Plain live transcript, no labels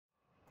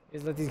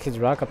Just let these kids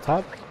rock up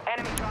top.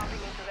 Enemy dropping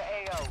into the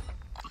AO.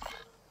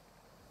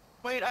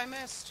 Wait, I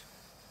missed.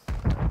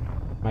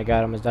 My god,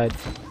 I almost died.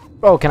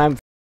 Bro, can I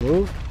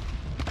move?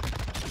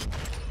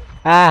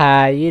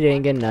 Ah, you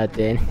didn't get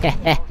nothing.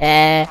 Protect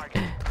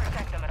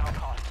them at all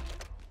costs.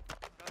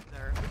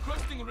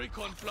 Requesting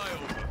recon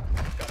flyover.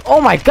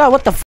 Oh my god,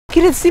 what the f?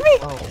 You didn't see me?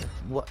 Oh,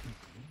 what?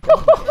 I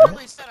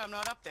literally said I'm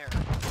not up there.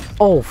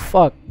 Oh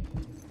fuck.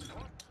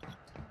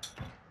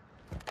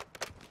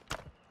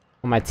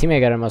 Well, my teammate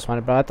got a most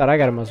wanted, bro. I thought I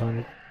got a most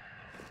wanted.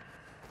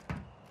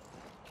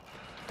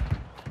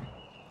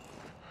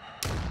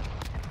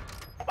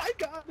 Oh my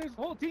god, there's a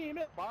whole team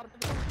at the bottom of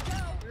the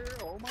tower.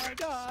 Oh my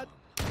god.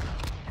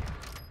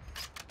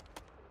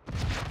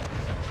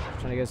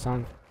 Trying to get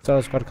some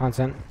solo squad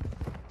content.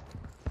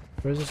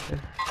 Where is this guy?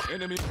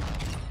 Enemy.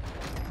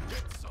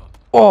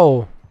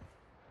 Oh!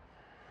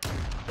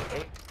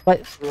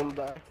 What? Room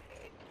back.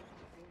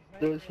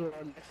 There's one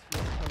next to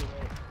me.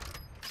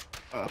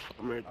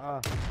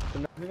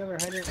 The guys are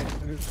hiding.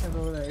 There's guys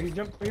over there. He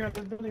jumped here on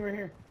this building right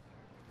here.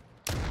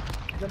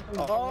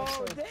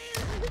 Oh, damn!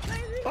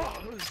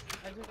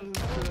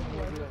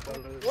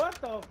 What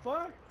the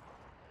fuck?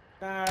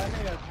 Nah, that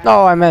nigga passed,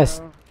 No, I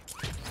missed. bro.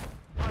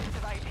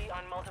 Positive ID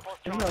on multiple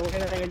There's strong no way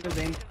that nigga just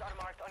aimed. locations are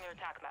marked on your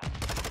attack map.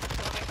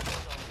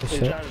 Oh,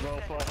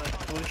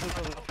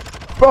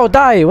 shit. Bro,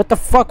 die! What the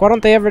fuck? Why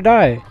don't they ever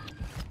die?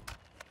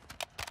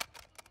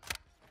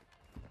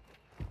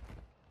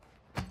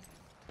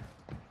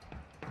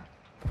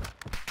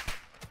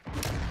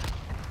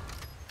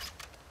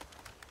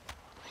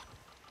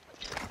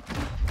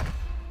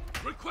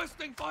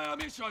 Requesting fire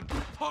mission.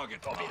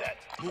 Target. Copy that.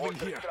 Moving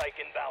here. Strike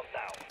inbound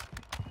now.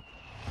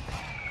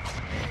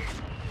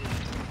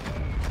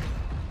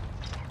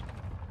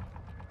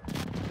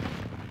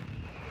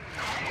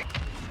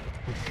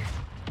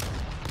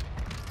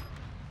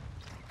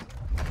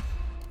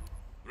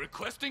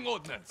 Requesting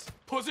ordnance.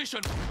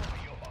 Position. Oh,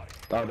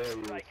 there he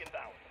is. Strike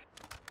inbound.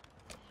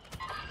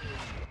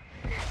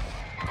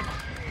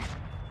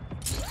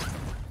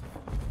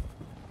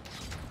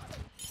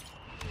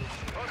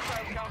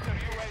 Hostile counter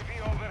UAV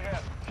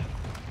overhead.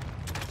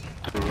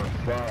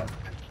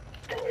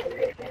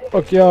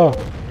 Fuck yeah.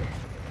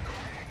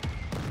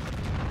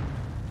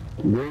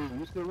 Bro,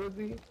 you still with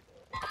me?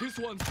 This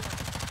one's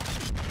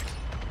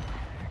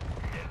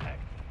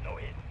impact. No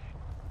hit.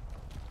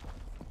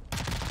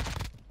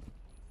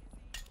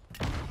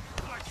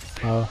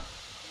 Oh.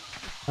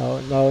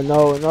 Oh, no,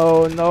 no,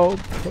 no, no.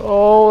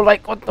 Oh,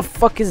 like, what the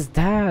fuck is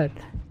that?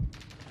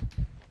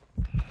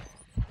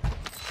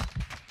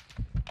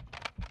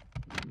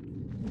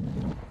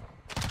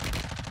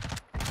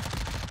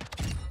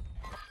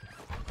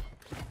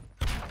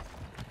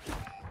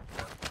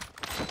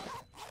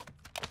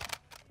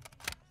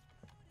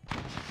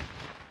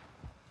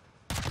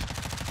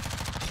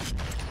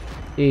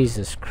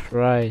 Jesus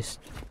Christ.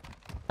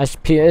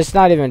 It's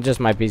not even just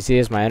my PC,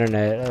 it's my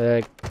internet.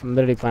 Like, I'm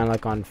literally playing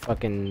like on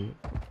fucking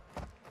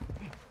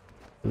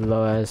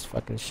low ass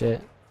fucking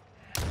shit.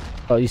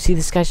 Oh, you see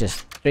this guy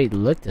just straight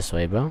look this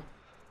way, bro.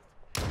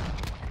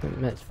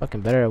 It's fucking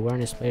better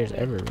awareness players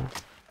ever, bro.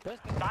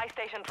 Buy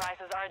station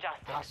prices are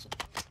adjusted.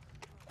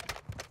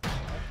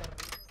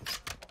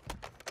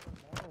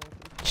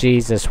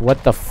 Jesus,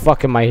 what the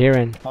fuck am I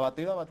hearing?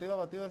 Abatido ese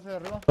de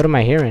arriba. What am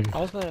I hearing?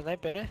 Vamos con el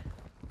sniper,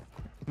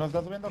 Nos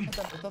está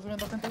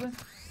subiendo gente, güey.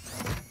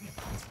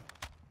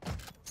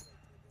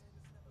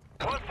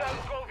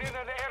 Hostiles called in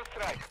an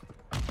airstrike.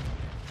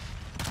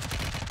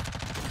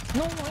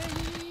 No,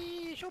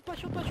 ey, chupa.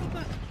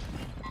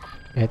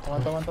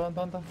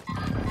 Aguanta.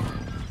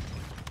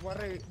 Voy a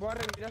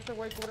revivir a este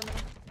güey, cúbreme.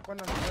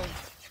 Bueno,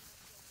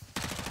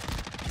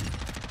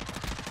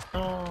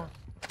 no.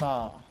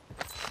 No.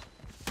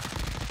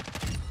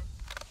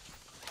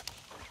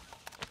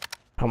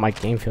 Oh, my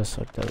game feels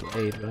so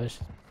delayed, rush.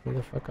 Who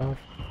the fuck off?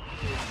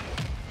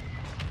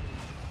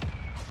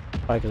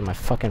 Probably because of my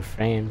fucking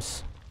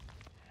frames.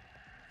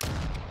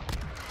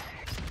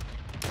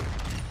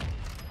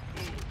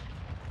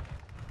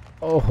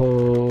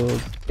 Oh,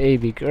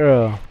 baby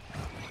girl.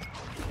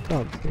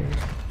 Oh, dude.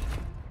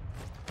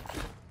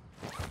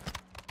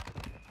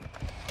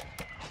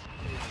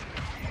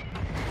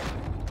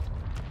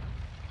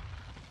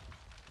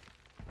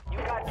 You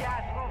got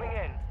gas moving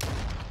in.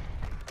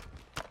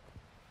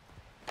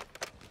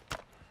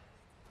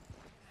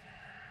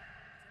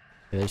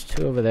 There's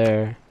two over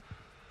there.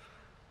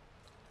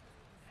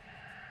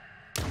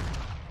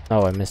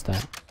 Oh, I missed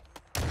that.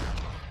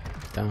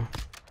 No.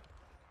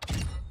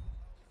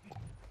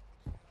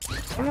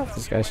 I don't know if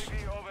this guy's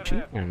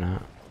cheating or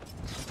not.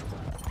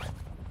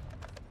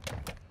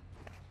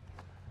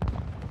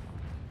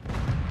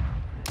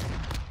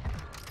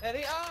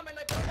 me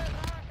la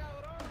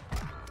cabrón.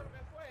 Se me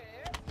fue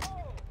esto.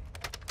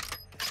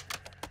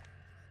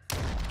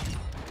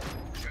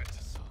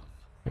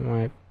 It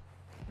might.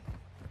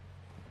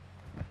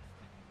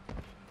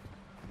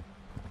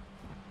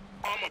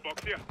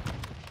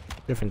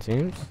 Different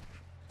teams.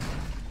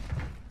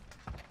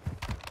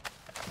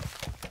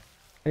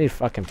 I need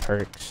fucking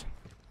perks.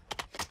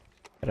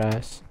 Good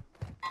ass.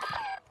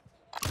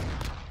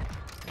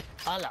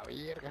 A la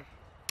verga.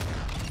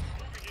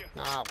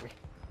 No, güey.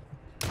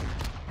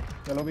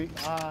 Ya lo vi.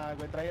 Ah,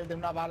 güey, trae el de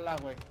una bala,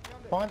 güey.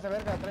 Pónganse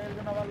verga, trae el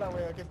de una bala,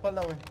 güey. Aquí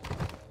espalda, güey.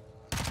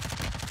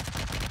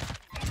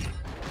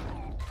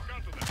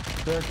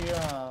 Estoy aquí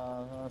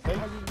a 6.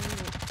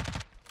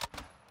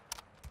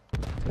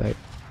 Like,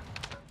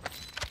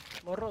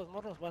 Morros,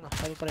 morros. Bueno,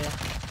 salgo para allá.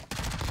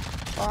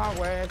 Ah,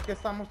 güey, es que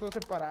estamos todos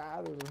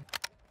separados, güey.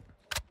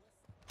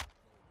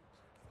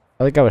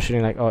 I think I was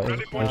shooting like, oh, it was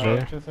right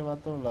here. Ese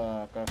vato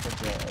la caja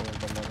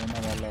de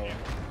una bala, güey.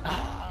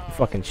 You're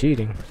fucking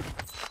cheating.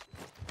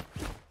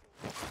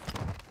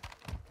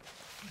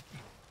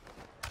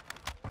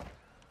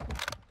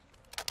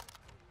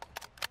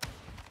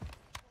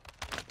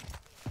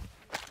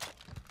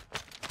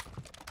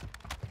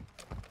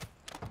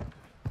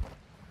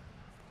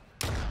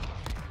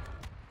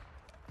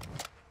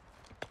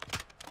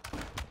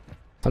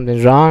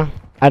 Something's wrong?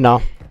 I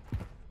know.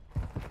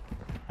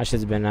 I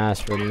should've been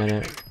asked for a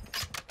minute.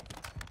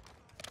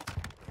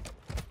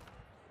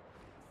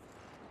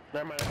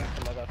 Never mind,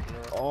 I got some.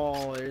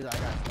 Oh, I got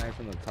sniped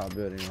from the top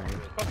building right here.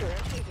 Okay,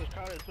 this is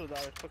crowded too, dog.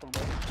 It's fucking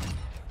broken.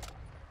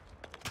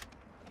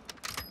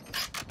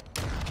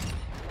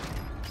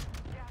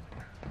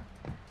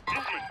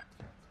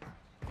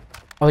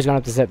 Oh, he's going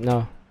up the zip.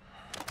 No. Oh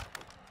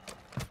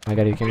my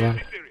god, he came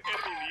down.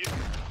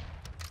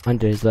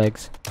 Under his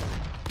legs.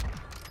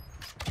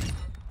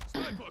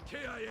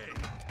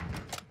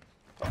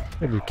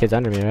 Maybe the kid's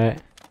under me, right?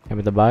 Came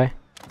with the buy.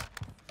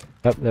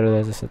 Yep, there it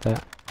is. I said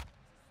that.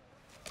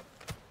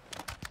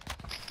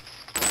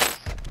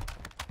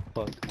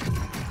 Fuck.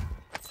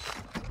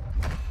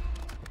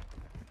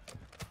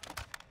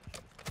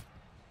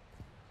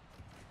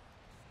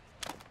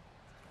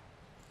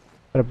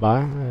 Got a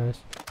buy? Yes.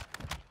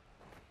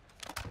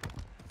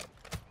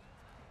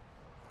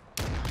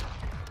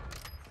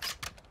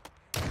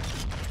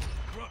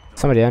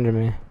 Somebody under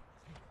me.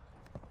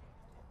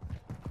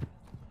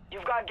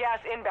 You've got gas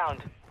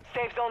inbound.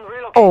 Safe zone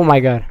relocated. Oh my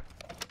god.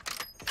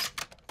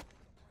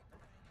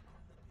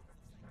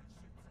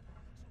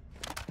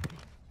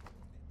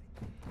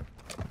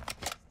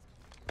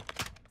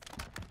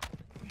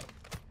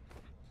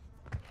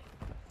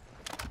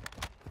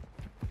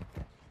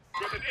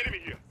 Got an enemy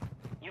here.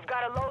 You've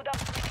got a load up.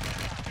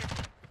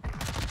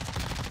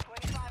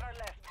 25 are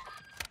left.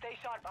 Stay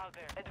sharp out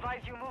there.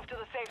 Advise you move to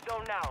the safe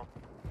zone now.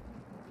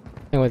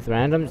 Thing with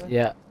randoms?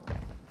 Yeah.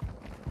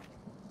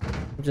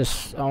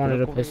 I wanted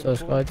to piss those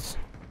squads.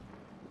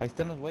 Ahí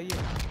están los güeyes.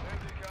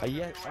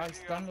 Ahí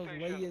están los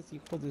güeyes,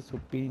 hijos de su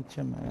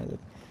pinche madre.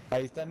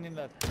 Ahí están en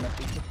la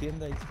pinche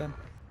tienda, ahí están.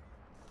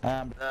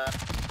 Ah,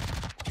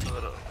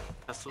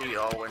 Ya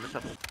subió, güey.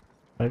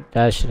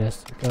 That shit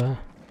has to go.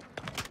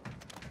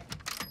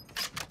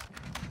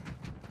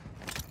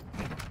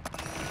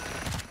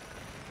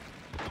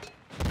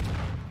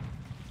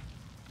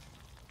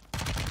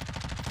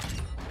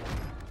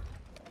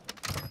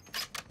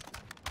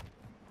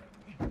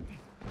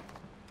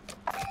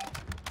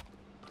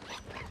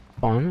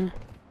 On.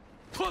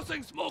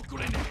 Tossing smoke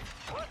grenade.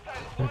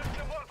 Launch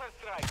the mortar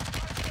strike.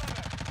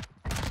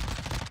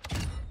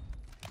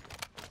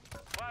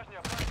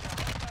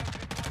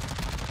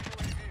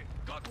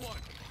 Got one.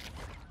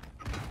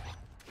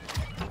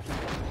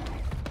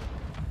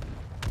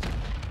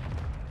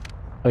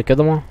 Oh, we killed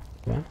them all?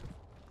 Yeah.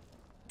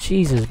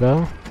 Jesus,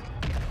 bro.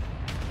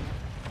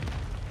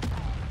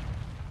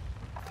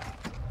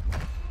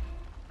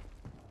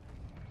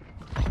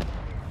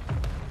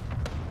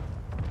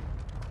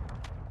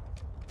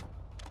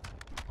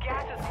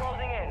 Gas is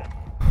closing in.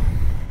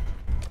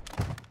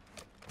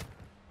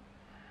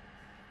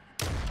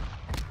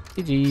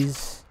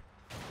 GG's.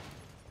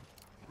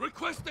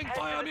 Requesting Head to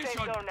fire the safe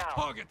mission. zone now.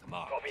 Target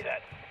marked. Copy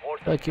that.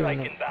 Fuck you, man.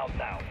 inbound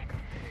now.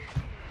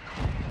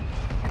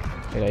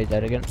 I gotta eat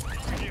that again.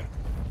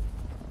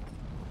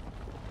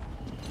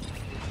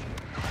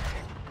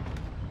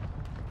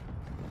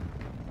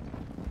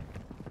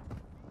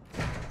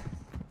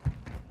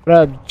 What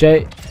up,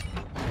 Jay?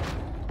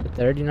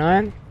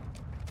 39?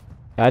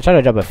 Yeah, I tried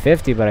to drop a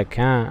 50, but I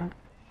can't.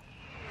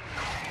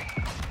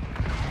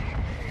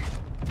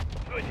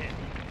 Good hit.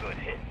 Good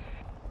hit.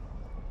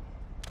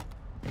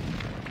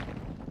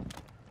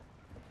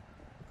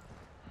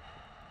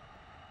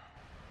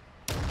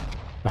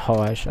 Oh,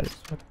 I shot it.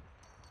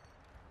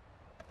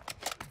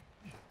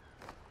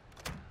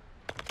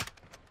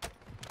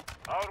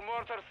 Our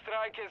mortar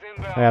strike is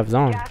inbound. I have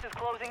zone. Gas is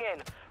closing in.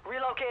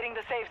 Relocating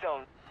the safe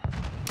zone.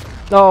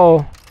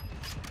 No.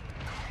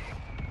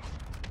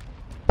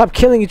 Stop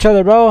killing each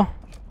other, bro.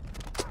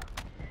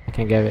 I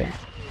can't get it.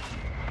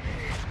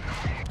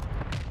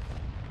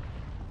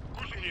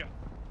 Pushing here.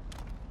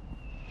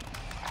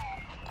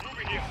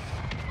 Moving here.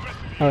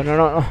 Oh, no,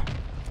 no, no.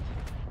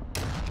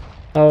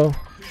 Oh.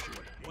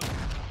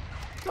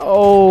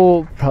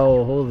 Oh,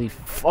 bro. Holy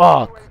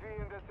fuck. UAV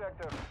in this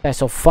sector. That's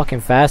so fucking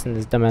fast in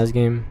this dumbass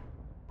game.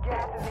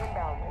 Gas is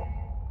inbound.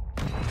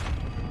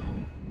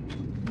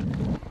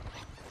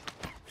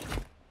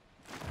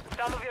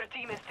 Some of your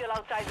team is still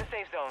outside the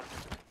safe zone.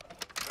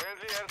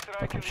 Friendly airstrike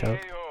Fucking in the choke.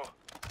 AO.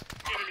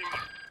 Enemy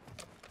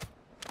marked.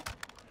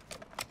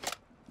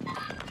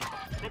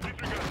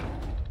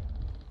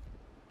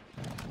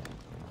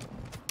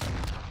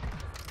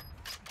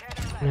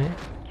 Right.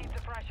 Keep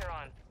the pressure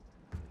on.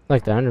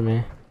 Like the under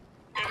me.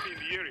 Enemy in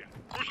the area.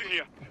 Pushing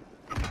here.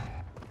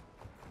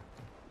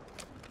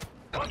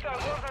 Hostile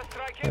mortar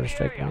strike in Never the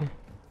strike area. me.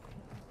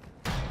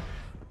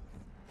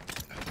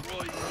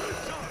 Throwing good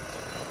charge.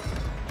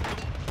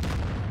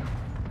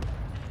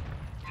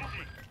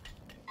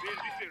 There's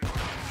this area.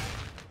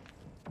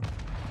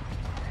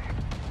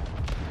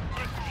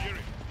 Rest in the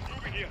area.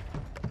 Moving here.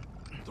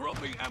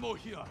 Dropping ammo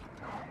here.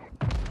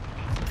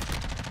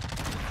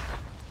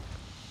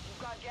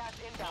 You've got gas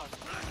inbound.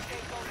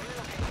 Safe zone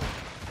relocated.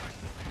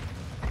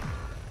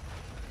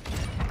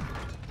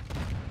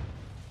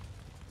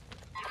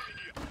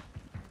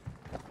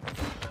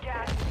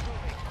 Gas is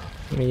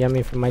moving.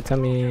 Yummy for my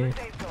tummy.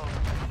 Safe zone.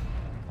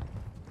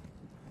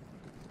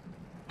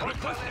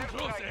 Requesting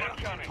close air.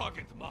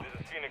 Target mark.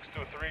 This is Phoenix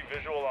 2-3,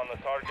 visual on the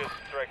target,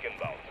 strike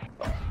inbound.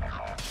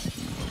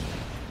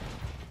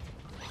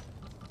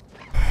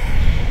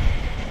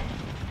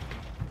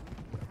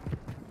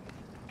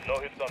 No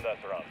hits on that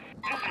round.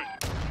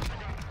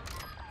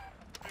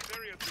 This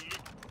area's been looted.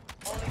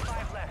 Only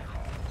 5 left.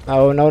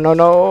 Oh no no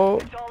no!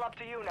 It's all up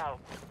to you now.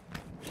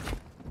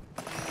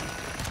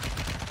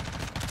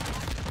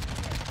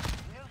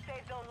 New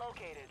safe zone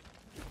located.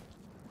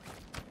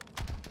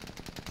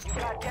 You've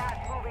got gas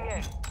moving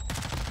in.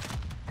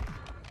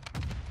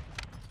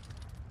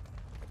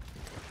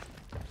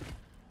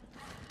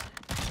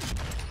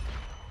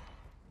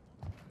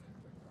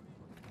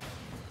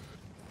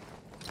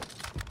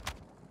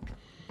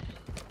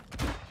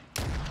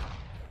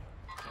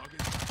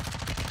 Target.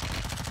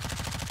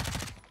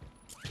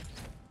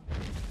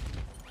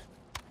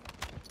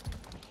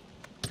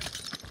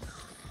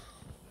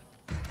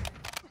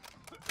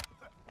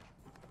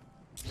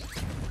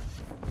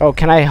 Oh,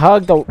 can I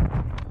hug the? Oh,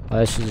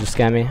 that should just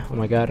scam me. Oh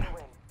my god.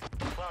 Win.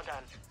 Well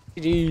done.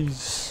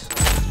 GG's.